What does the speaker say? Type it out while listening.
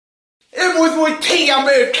Boy, take a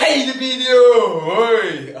man, K the video.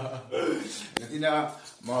 Natina,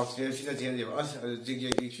 Mouse, she's a gentleman of us,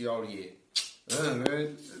 Jiggy already. You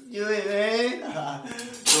man.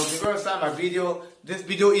 So, if you first time my video, this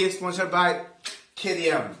video is sponsored by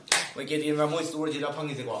KDM. When KDM, I'm most storage in a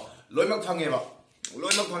funny go. Loymak Fangeva.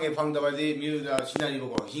 Loymak Fangi Fang the Shinari,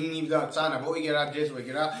 Hingi, Sana, Boigera, Jess,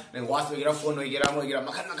 Wigera, and was Wigera, phone, Wigera,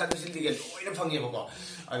 Makana, City, Fangi.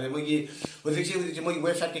 And we was actually the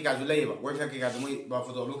website as labor, website as we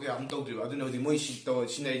for the look at I don't know the Moishi,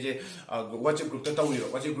 Shinaje, watch a group to tell you,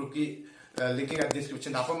 watch a group. Linking at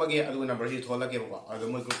description up again, I do number she told like I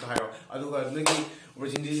don't want to hire. I do a linking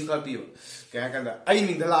original people. I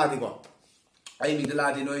mean the ladigo. I mean the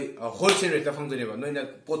ladino, a wholesale rate of Fungiva, knowing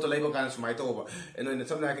that Porto Labor can smite over, and then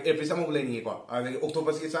something like every summer of Lanico. The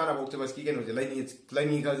Octopus Kisana, Octopus Kigan with the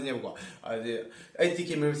Lany cousin never. I think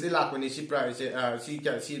he may say like when she price, she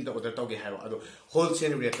can see the other doggy have a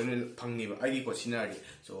wholesale rate of Pungiva, I was scenario.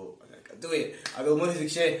 So do it. I don't want to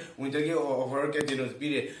say when they give over get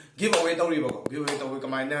period. Give away the river, give away the work of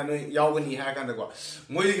my nanny, Yawani hack and the go.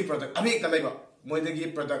 Moy product, I make the labor. When they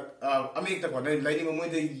give product, I make the one, lighting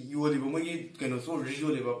when you will be so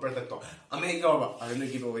usually a product. I make your, I don't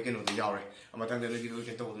give away the yard. I'm a time that you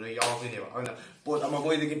can talk to the yard. But I'm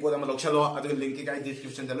going to give them a local, I don't link it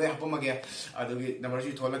description, the way happen again. I don't get number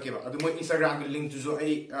you told like I don't want Instagram link to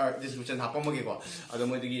a description happen again. I don't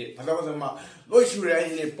want to get another Loishu,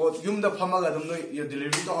 I put Yum the Pama, I don't know your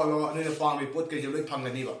delivery to all and then the farm we put Kajulu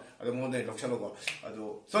Panganiva. I don't want to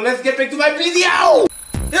look. So let's get back to my video!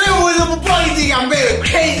 I'm very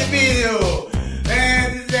crazy video,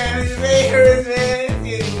 man. This man is very hurt,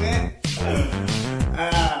 man. I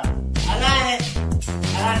like it.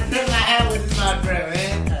 I trim my hair with my friend,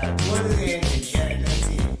 man. What is it? Yeah, let's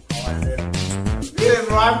see. How I said. Yeah,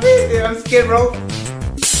 bro, I'm busy. I'm scared, bro.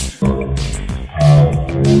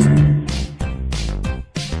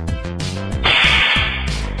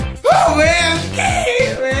 Oh man, I'm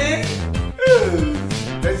scared, man.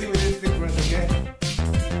 Let's see what this thing was again.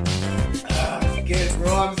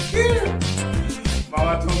 Bro, I'm scared.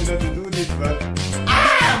 Mama told me not to do this, but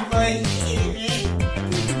I'm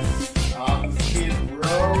scared, bro.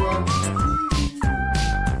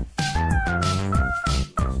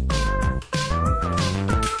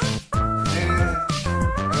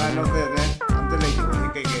 I know that, man. I'm telling you, man,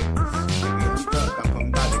 look at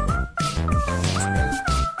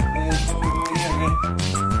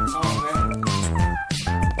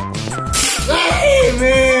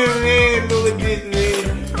this, man.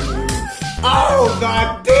 Oh,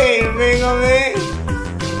 god damn, man.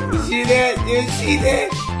 You see that? You see that?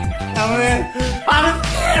 Oh, man. I'm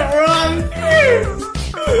scared, bro. I'm scared.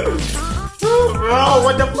 Bro,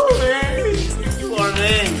 what the fuck, man? You are,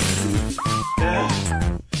 man.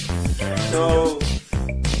 So,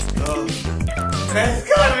 let's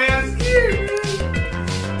go, man. I'm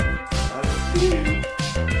scared, man. I'm scared.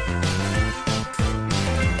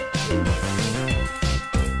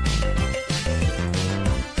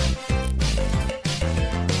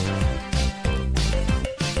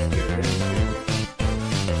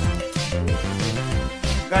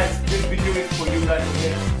 Guys, this video is for you guys,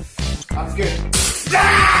 okay? I'm scared. Ah!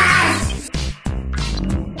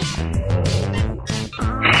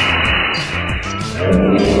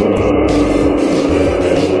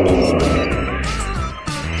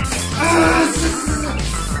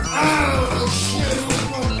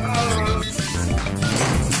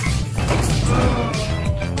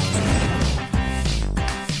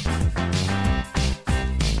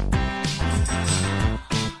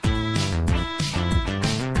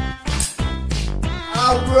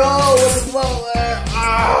 Bro, what the fuck, man?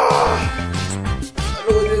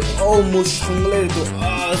 Look at this. Almost sangre to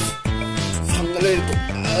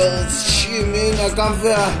shit, man. I can't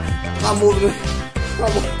feel. I'm moving.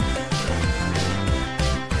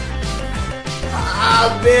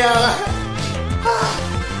 Man.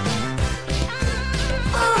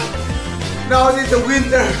 Now it's the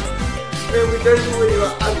winter. Man, winter is over.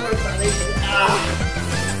 I'm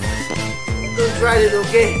gonna try this,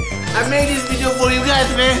 okay? I made this video for you guys,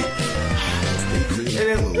 man. And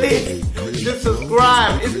then please, just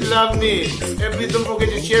subscribe if you love me. And please don't forget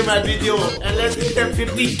to share my video. And let's hit that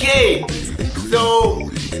 50K. So,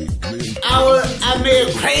 I made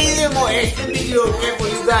a crazy more extra video, okay, for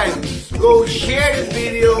you guys. Go share this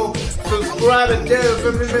video. Subscribe and tell your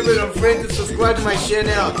family members and friends to subscribe to my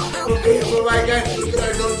channel. Okay, bye guys.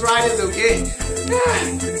 Don't try this, okay?